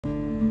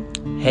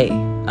Hey,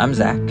 I'm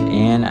Zach,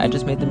 and I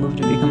just made the move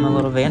to become a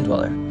little van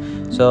dweller.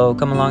 So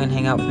come along and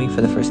hang out with me for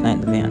the first night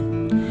in the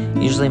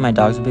van. Usually my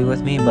dogs will be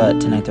with me,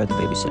 but tonight they're the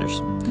babysitters.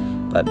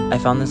 But I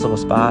found this little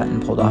spot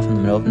and pulled off in the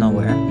middle of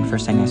nowhere, and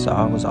first thing I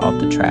saw was all of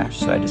the trash,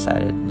 so I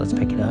decided, let's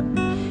pick it up.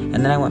 And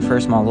then I went for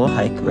a small little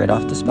hike right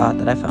off the spot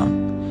that I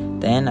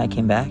found. Then I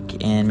came back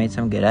and made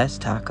some good-ass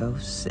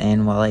tacos,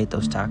 and while I ate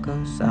those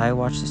tacos, I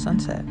watched the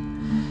sunset.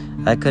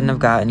 I couldn't have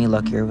got any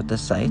luckier with the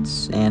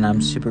sights, and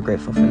I'm super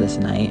grateful for this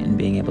night and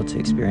being able to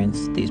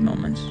experience these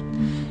moments.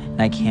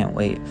 And I can't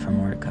wait for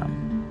more to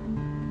come.